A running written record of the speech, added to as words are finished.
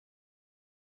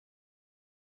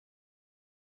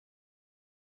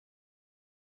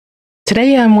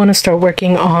Today I want to start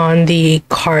working on the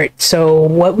cart. So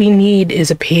what we need is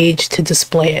a page to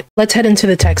display it. Let's head into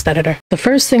the text editor. The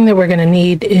first thing that we're going to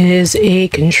need is a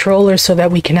controller so that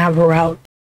we can have a route.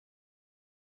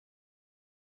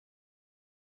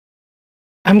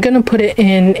 I'm going to put it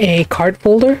in a cart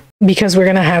folder because we're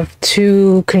going to have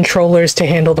two controllers to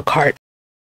handle the cart.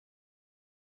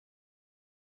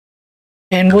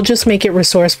 And we'll just make it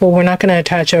resourceful. We're not going to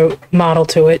attach a model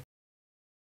to it.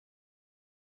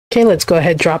 Okay, let's go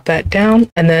ahead, drop that down,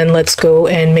 and then let's go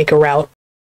and make a route.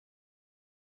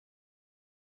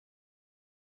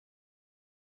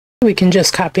 We can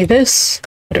just copy this,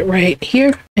 put it right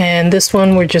here, and this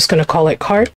one we're just going to call it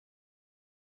cart.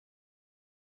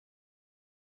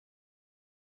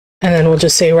 And then we'll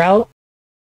just say route,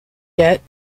 get,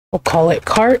 we'll call it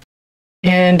cart.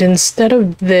 And instead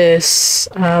of this,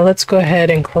 let's go ahead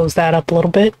and close that up a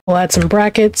little bit. We'll add some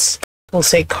brackets. We'll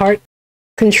say cart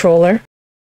controller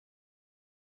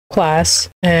class,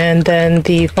 and then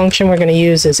the function we're going to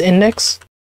use is index.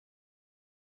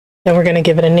 Then we're going to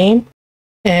give it a name,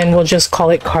 and we'll just call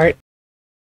it cart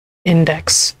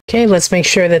index. Okay, let's make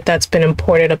sure that that's been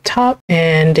imported up top,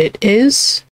 and it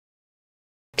is.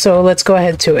 So let's go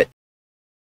ahead to it.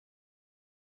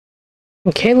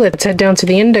 Okay, let's head down to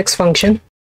the index function,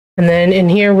 and then in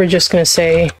here we're just going to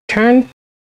say return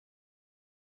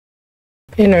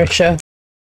inertia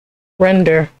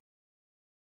render.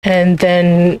 And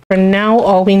then for now,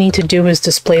 all we need to do is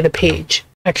display the page.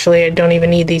 Actually, I don't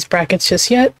even need these brackets just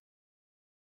yet.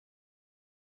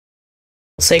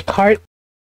 We'll say cart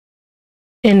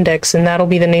index, and that'll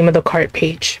be the name of the cart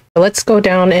page. So let's go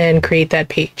down and create that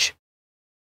page.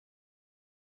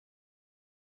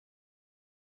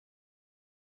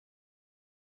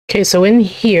 Okay, so in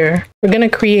here, we're going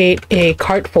to create a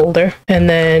cart folder and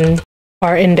then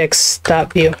our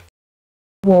index.view.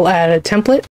 We'll add a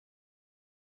template.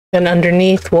 Then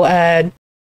underneath, we'll add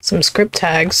some script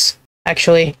tags.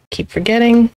 Actually, keep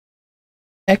forgetting.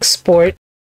 Export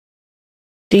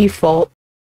default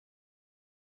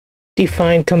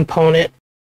define component.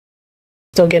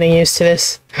 Still getting used to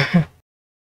this.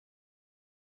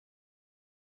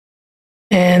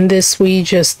 And this, we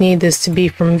just need this to be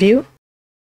from view.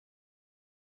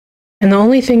 And the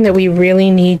only thing that we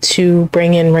really need to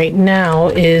bring in right now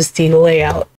is the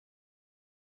layout.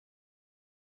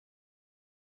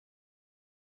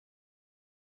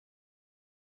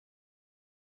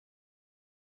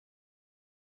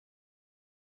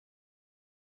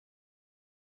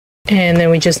 And then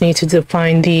we just need to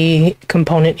define the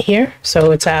component here.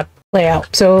 So it's app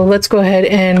layout. So let's go ahead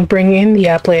and bring in the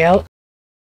app layout.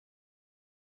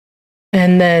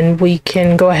 And then we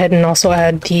can go ahead and also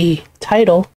add the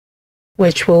title,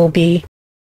 which will be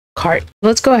cart.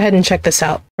 Let's go ahead and check this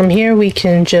out. From here, we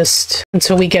can just,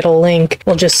 until we get a link,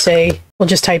 we'll just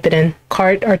type it in.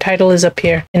 Cart, our title is up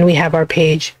here, and we have our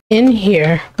page. In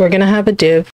here, we're going to have a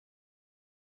div.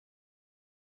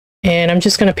 And I'm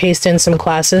just going to paste in some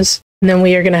classes. And then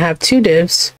we are going to have two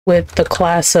divs with the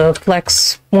class of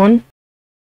flex1.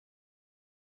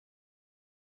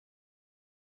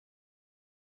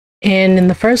 And in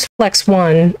the first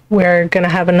flex1, we're going to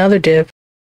have another div.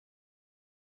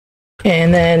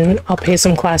 And then I'll paste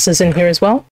some classes in here as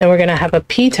well. And we're going to have a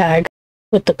p tag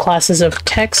with the classes of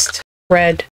text,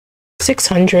 red,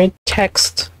 600,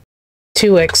 text,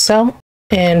 2XL,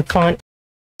 and font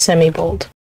semi-bold.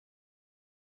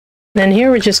 Then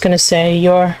here we're just going to say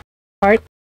your cart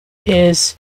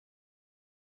is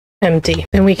empty.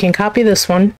 Then we can copy this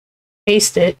one,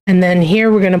 paste it, and then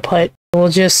here we're going to we'll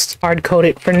just hard code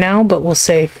it for now, but we'll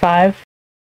say 5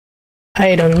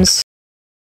 items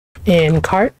in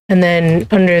cart. And then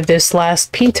under this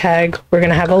last p tag, we're going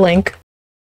to have a link.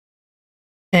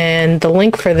 And the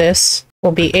link for this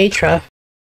will be href.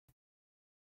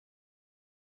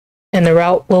 And the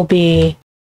route will be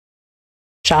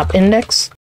shop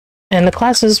index. And the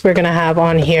classes we're going to have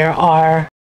on here are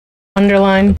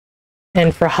underline,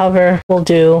 and for hover, we'll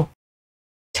do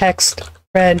text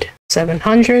red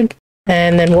 700,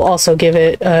 and then we'll also give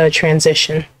it a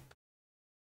transition.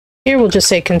 Here we'll just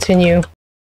say continue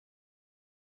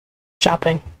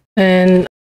shopping. And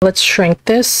let's shrink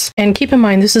this. And keep in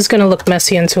mind, this is going to look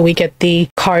messy until we get the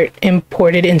cart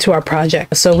imported into our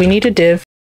project. So we need a div.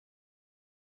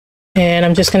 And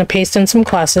I'm just going to paste in some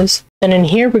classes. And in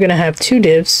here, we're going to have two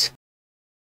divs.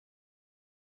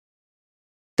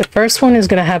 The first one is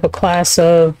going to have a class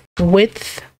of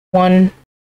width 1/3.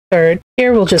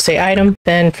 Here we'll just say item.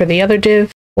 Then for the other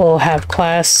div, we'll have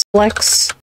class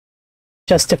flex,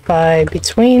 justify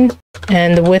between,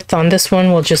 and the width on this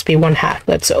one will just be 1/2.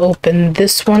 Let's open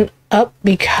this one up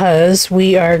because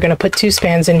we are going to put two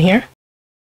spans in here.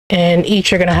 and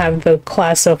each are going to have the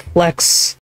class of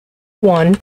flex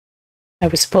 1. I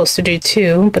was supposed to do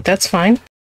 2, but that's fine.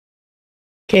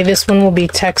 Okay, this one will be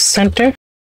text center,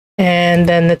 and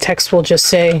then the text will just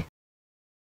say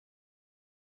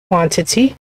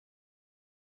quantity.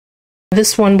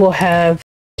 This one will have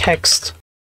text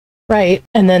right,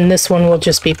 and then this one will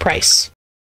just be price.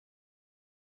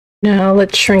 Now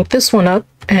let's shrink this one up,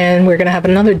 and we're going to have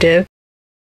another div.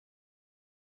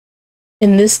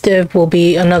 In this div will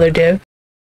be another div.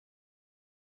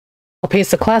 I'll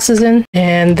paste the classes in,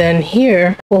 and then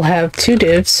here we'll have 2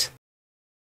 divs.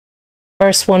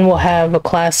 First one will have a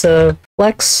class of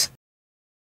flex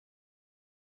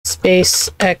space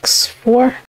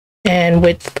x4 and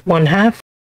width 1/2.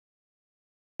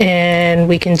 And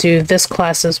we can do this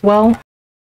class as well,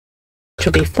 which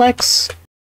will be flex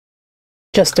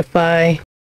justify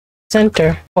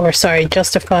center, or sorry,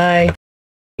 justify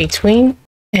between,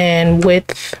 and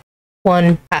width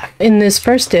 1/2. In this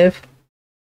first div,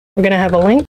 we're going to have a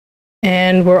link,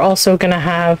 and we're also going to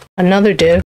have another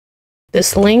div.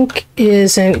 This link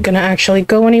isn't going to actually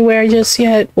go anywhere just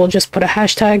yet. We'll just put a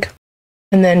hashtag,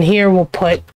 and then here we'll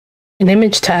put an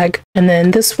image tag, and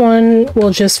then this one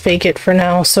we'll just fake it for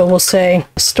now. So we'll say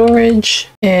storage,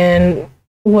 and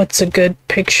what's a good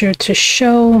picture to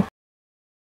show?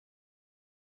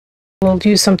 We'll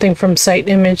do something from site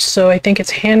image, so I think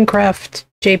it's handcraft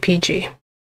JPG.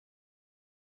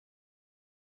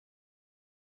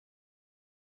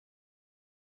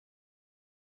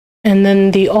 And then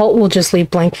the alt will just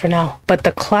leave blank for now. But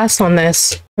the class on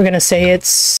this, we're going to say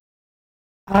it's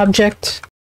object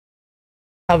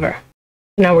cover.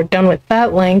 Now we're done with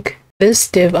that link. This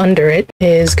div under it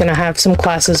is going to have some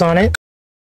classes on it.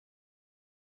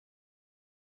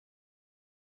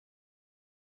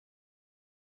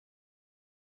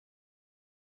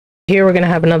 Here we're going to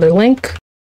have another link.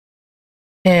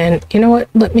 And you know what?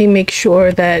 Let me make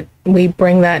sure that we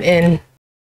bring that in.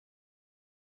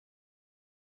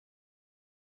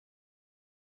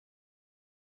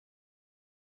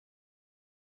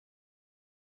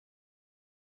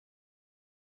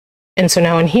 And so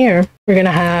now in here, we're going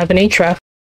to have an href,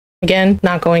 again,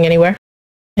 not going anywhere,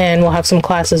 and we'll have some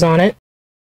classes on it.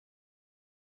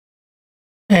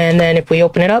 And then if we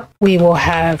open it up, we will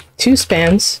have 2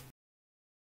 spans.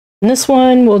 And this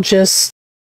one, we'll just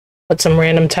put some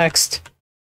random text.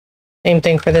 Same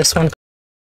thing for this one.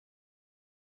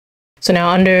 So now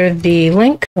under the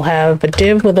link, we'll have a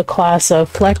div with a class of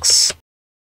flex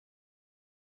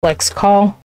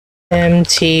call,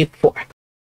 mt4.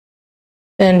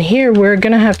 Then here we're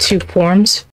going to have 2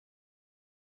 forms,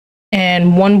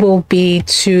 and one will be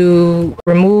to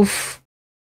remove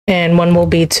and one will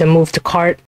be to move to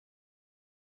cart.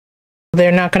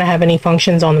 They're not going to have any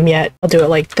functions on them yet. I'll do it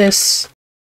like this.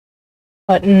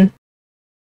 Button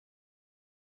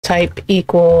type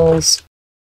equals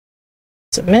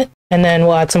submit, and then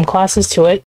we'll add some classes to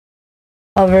it.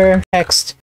 Hover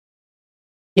text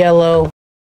yellow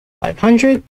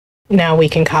 500. Now we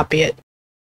can copy it.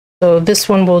 So this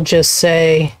one will just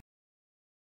say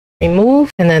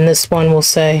remove, and then this one will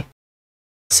say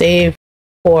save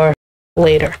for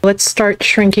later. Let's start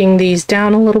shrinking these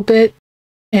down a little bit,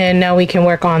 and now we can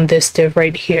work on this div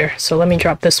right here. So let me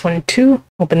drop this one too,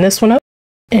 open this one up,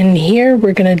 and here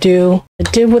we're going to do a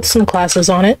div with some classes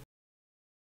on it,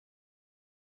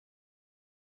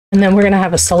 and then we're going to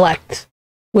have a select,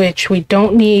 which we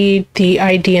don't need the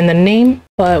ID and the name,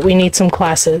 but we need some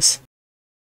classes.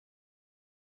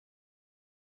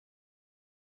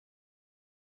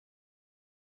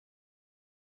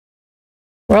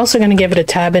 We're also going to give it a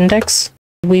tab index.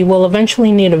 We will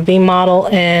eventually need a V model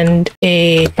and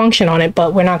a function on it,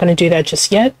 but we're not going to do that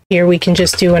just yet. Here we can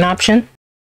just do an option.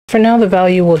 For now, the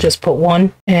value we'll just put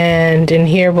 1, and in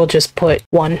here we'll just put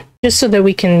 1, just so that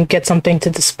we can get something to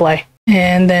display.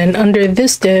 And then under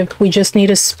this div, we just need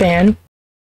a span.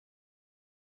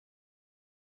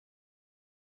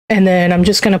 And then I'm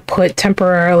just going to put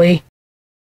temporarily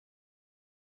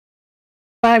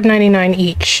 $5.99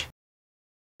 each.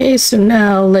 Okay, so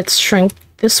now let's shrink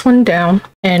this one down,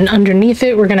 and underneath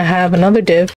it we're going to have another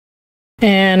div,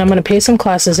 and I'm going to paste some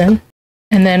classes in,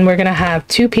 and then we're going to have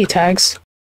 2 p tags.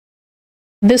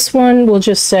 This one will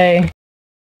just say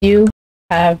you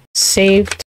have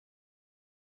saved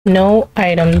no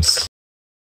items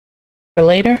for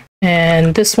later,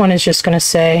 and this one is just going to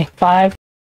say 5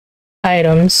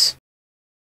 items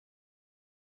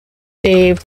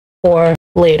saved for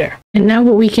later. And now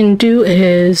what we can do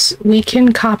is we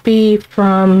can copy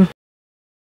from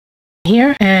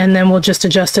here, and then we'll just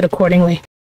adjust it accordingly,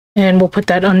 and we'll put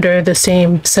that under the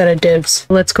same set of divs.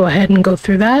 Let's go ahead and go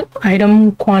through that.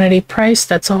 Item, quantity, price,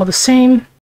 that's all the same.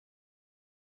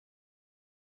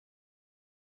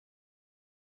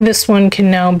 This one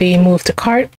can now be moved to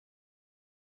cart.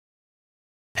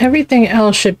 Everything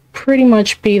else should pretty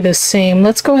much be the same.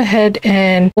 Let's go ahead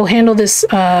and we'll handle this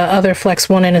other flex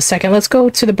one in a second. Let's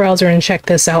go to the browser and check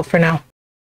this out for now.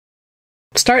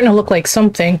 Starting to look like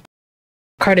something.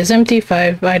 Cart is empty,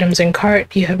 5 items in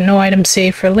cart. You have no items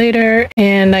saved for later.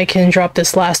 And I can drop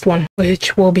this last one,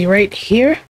 which will be right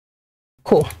here.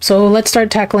 Cool. So let's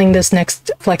start tackling this next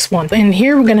flex one. And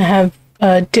here we're going to have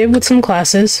a div with some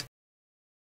classes.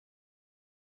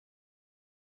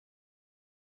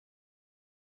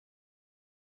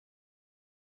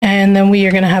 And then we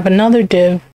are going to have another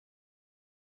div.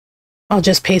 I'll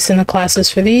just paste in the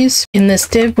classes for these. In this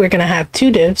div, we're going to have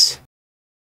 2 divs.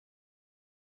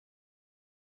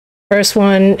 First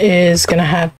one is going to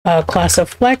have a class of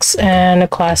flex and a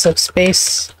class of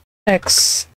space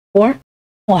x4.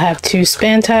 We'll have 2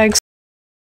 span tags.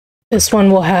 This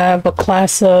one will have a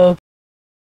class of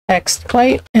x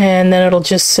flight, and then it'll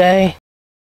just say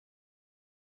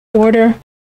order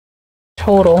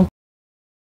total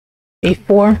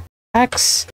before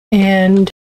x and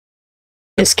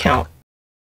discount.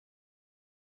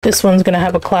 This one's going to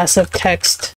have a class of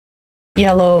text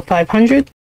yellow 500.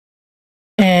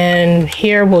 And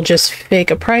here we'll just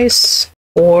fake a price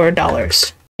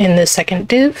 $4. In the second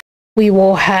div, we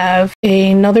will have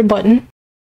another button.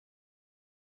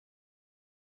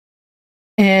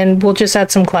 And we'll just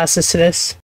add some classes to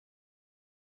this.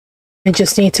 I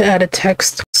just need to add a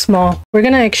text small. We're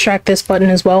going to extract this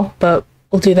button as well, but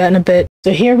we'll do that in a bit.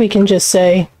 So here we can just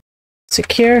say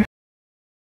secure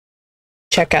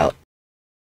checkout.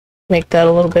 Make that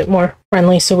a little bit more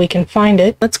friendly so we can find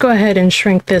it. Let's go ahead and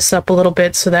shrink this up a little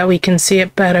bit so that we can see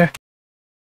it better.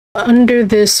 Under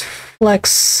this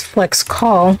flex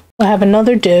call, we'll have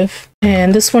another div,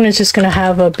 and this one is just going to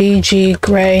have a BG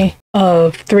gray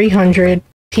of 300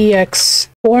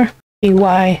 PX4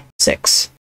 PY6.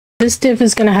 This div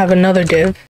is going to have another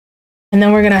div, and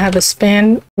then we're going to have a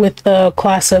span with the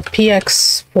class of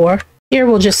PX4. Here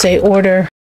we'll just say order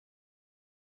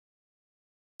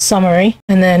summary,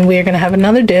 and then we are going to have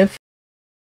another div.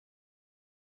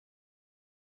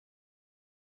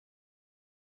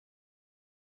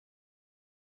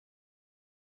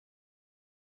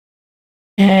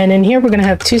 And in here we're going to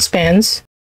have 2 spans.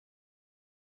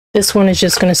 This one is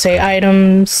just going to say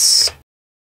items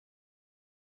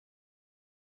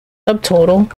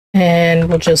subtotal, and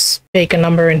we'll just fake a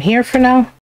number in here for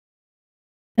now.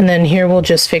 And then here we'll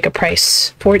just fake a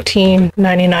price,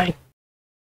 $14.99.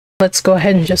 Let's go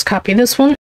ahead and just copy this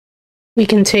one. We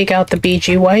can take out the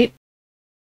BG white,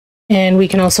 and we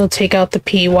can also take out the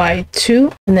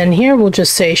PY2. And then here we'll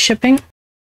just say shipping.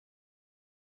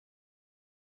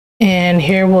 And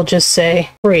here we'll just say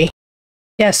free.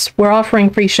 Yes, we're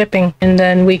offering free shipping. And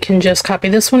then we can just copy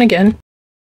this one again.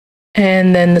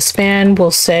 And then the span will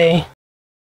say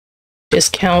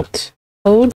discount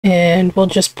code. And we'll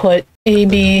just put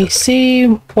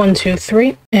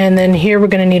ABC123. And then here we're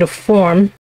going to need a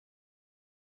form.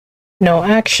 No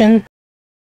action.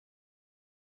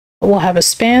 We'll have a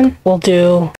span. We'll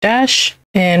do dash.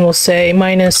 And we'll say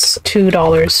minus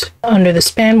 $2. Under the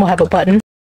span, we'll have a button.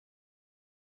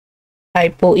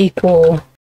 Type will equal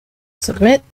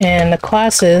submit, and the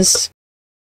classes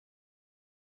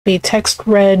be text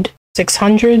red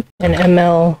 600 and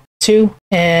ML2,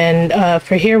 and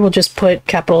for here we'll just put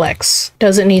capital X.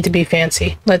 Doesn't need to be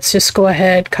fancy. Let's just go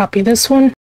ahead, copy this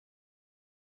one.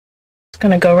 It's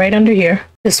going to go right under here.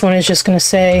 This one is just going to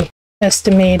say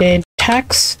estimated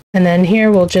tax, and then here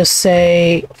we'll just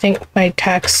say, I think my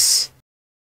tax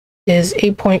is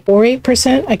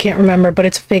 8.48%. I can't remember, but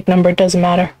it's a fake number. It doesn't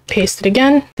matter. Paste it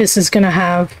again. This is going to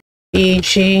have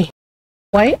BG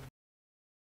white.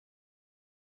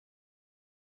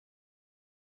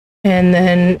 And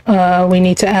then we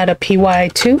need to add a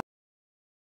PY2.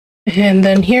 And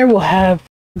then here we'll have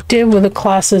div with the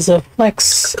classes of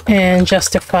flex and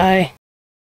justify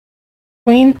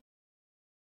queen.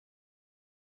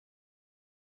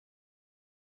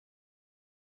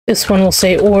 This one will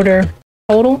say order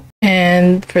total,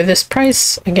 and for this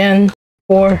price, again,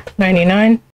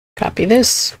 $4.99. Copy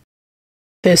this.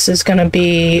 This is going to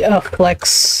be a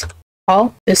flex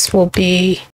call. This will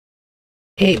be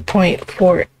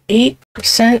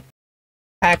 8.48%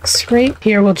 tax rate.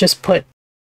 Here we'll just put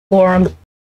Florum.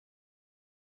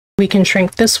 We can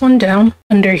shrink this one down.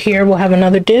 Under here we'll have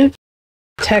another div,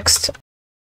 text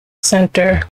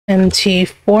center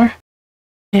MT4,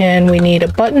 and we need a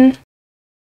button.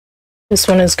 This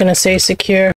one is going to say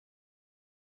secure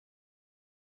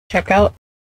checkout.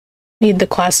 Need the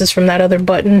classes from that other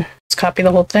button. Let's copy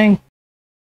the whole thing.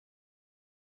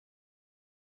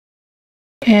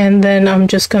 And then I'm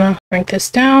just gonna shrink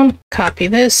this down, copy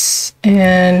this,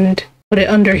 and put it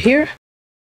under here.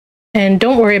 And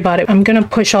don't worry about it. I'm gonna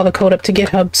push all the code up to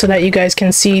GitHub so that you guys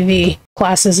can see the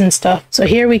classes and stuff. So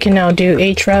here we can now do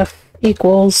href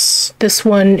equals, this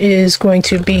one is going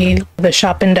to be the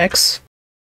shop index,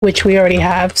 which we already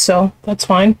have, so that's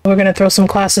fine. We're gonna throw some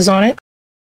classes on it.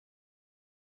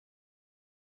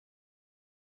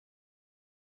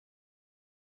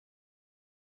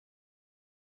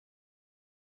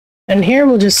 And here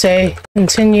we'll just say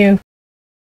continue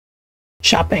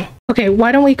shopping. Okay,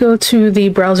 why don't we go to the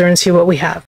browser and see what we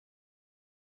have?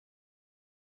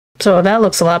 So that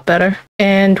looks a lot better.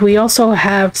 And we also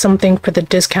have something for the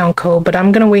discount code, but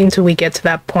I'm going to wait until we get to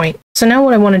that point. So now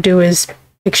what I want to do is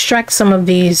extract some of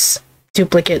these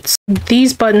duplicates.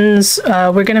 These buttons,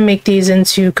 we're going to make these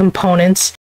into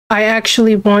components. I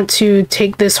actually want to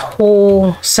take this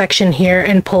whole section here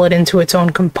and pull it into its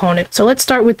own component. So let's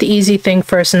start with the easy thing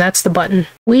first, and that's the button.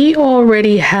 We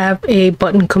already have a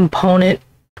button component.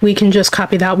 We can just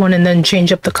copy that one and then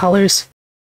change up the colors.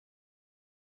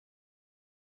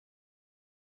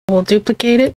 We'll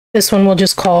duplicate it. This one we'll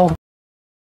just call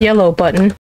yellow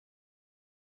button.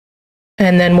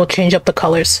 And then we'll change up the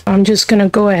colors. I'm just going to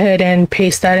go ahead and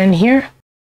paste that in here.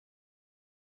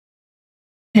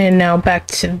 And now back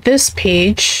to this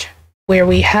page where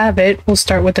we have it. We'll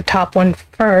start with the top one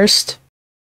first.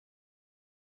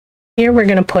 Here we're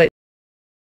going to put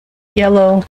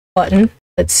yellow button.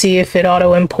 Let's see if it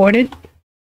auto imported.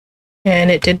 And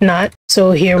it did not.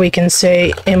 So here we can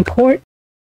say import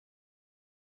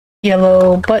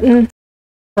yellow button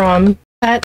from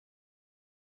at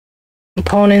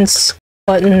components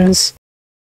buttons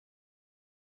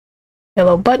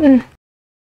yellow button.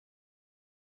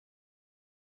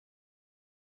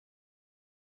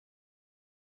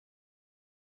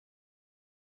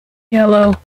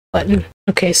 Yellow button.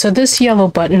 Okay, so this yellow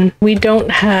button, we don't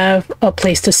have a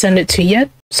place to send it to yet,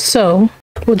 so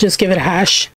we'll just give it a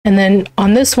hash. And then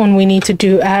on this one, we need to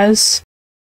do as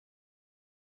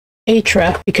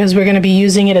href because we're going to be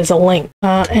using it as a link.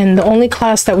 And the only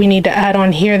class that we need to add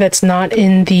on here that's not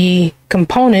in the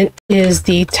component is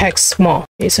the text small.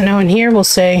 Okay, so now in here, we'll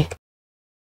say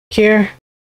here,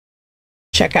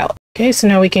 checkout. Okay, so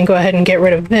now we can go ahead and get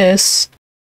rid of this.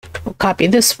 We'll copy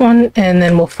this one and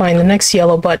then we'll find the next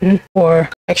yellow button, or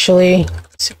actually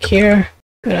secure,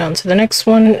 go down to the next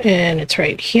one and it's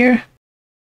right here.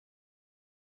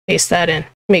 Paste that in.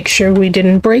 Make sure we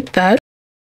didn't break that.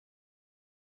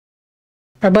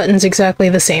 Our button's exactly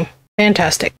the same.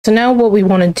 Fantastic. So now what we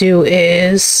want to do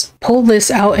is pull this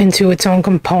out into its own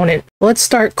component. Let's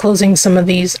start closing some of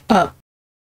these up.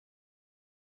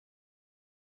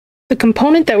 The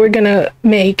component that we're going to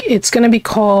make, it's going to be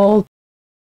called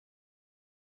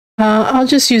I'll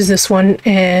just use this one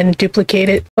and duplicate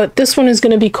it, but this one is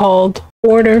going to be called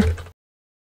order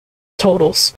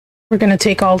totals. We're going to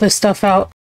take all this stuff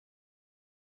out.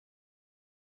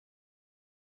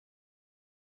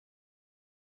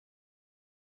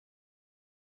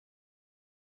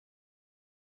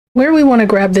 Where we want to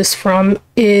grab this from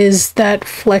is that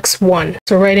flex 1.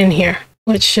 So right in here.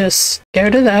 Let's just get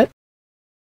rid of that.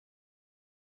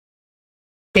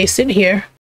 Paste it here.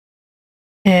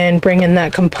 And bring in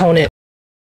that component.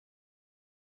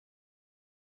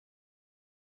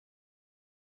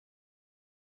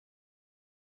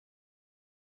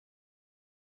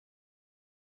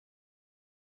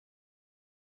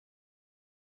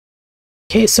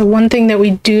 Okay, so one thing that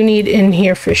we do need in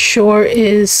here for sure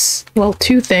is, well,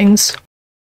 two things.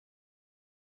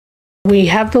 We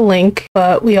have the link,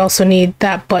 but we also need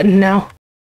that button now.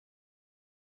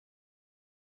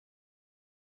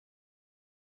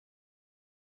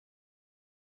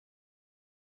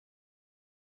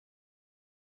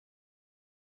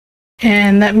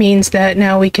 And that means that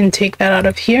now we can take that out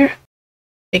of here,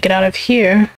 take it out of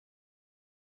here,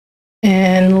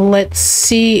 and let's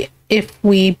see if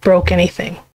we broke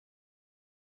anything.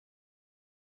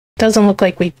 Doesn't look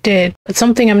like we did, but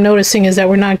something I'm noticing is that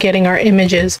we're not getting our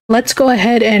images. Let's go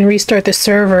ahead and restart the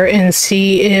server and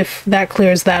see if that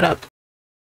clears that up.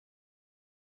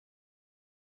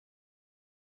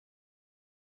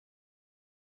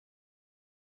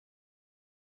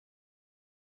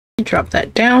 Drop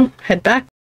that down, head back.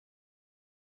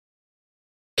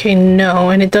 Okay, no,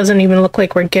 and it doesn't even look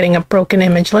like we're getting a broken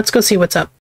image. Let's go see what's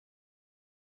up.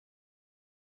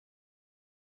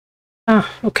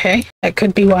 Ah, okay, that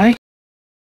could be why.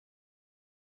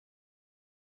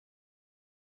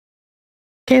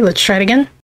 Okay, let's try it again.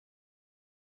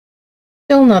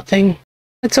 Still nothing.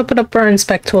 Let's open up our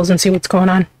inspect tools and see what's going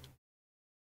on.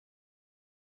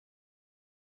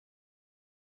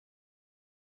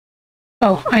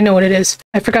 Oh, I know what it is.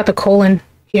 I forgot the colon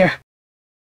here.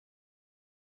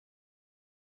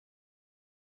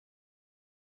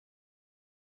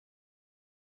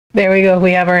 There we go.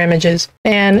 We have our images.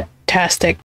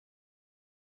 Fantastic.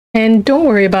 And don't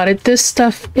worry about it. This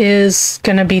stuff is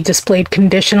going to be displayed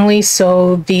conditionally,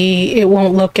 so it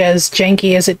won't look as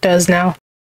janky as it does now.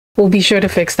 We'll be sure to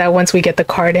fix that once we get the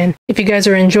card in. If you guys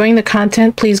are enjoying the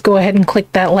content, please go ahead and click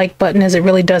that like button, as it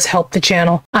really does help the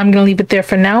channel. I'm going to leave it there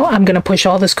for now. I'm going to push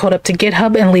all this code up to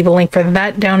GitHub and leave a link for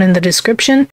that down in the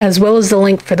description, as well as the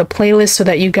link for the playlist so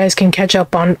that you guys can catch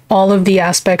up on all of the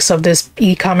aspects of this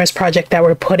e-commerce project that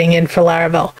we're putting in for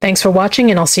Laravel. Thanks for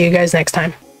watching, and I'll see you guys next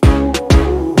time.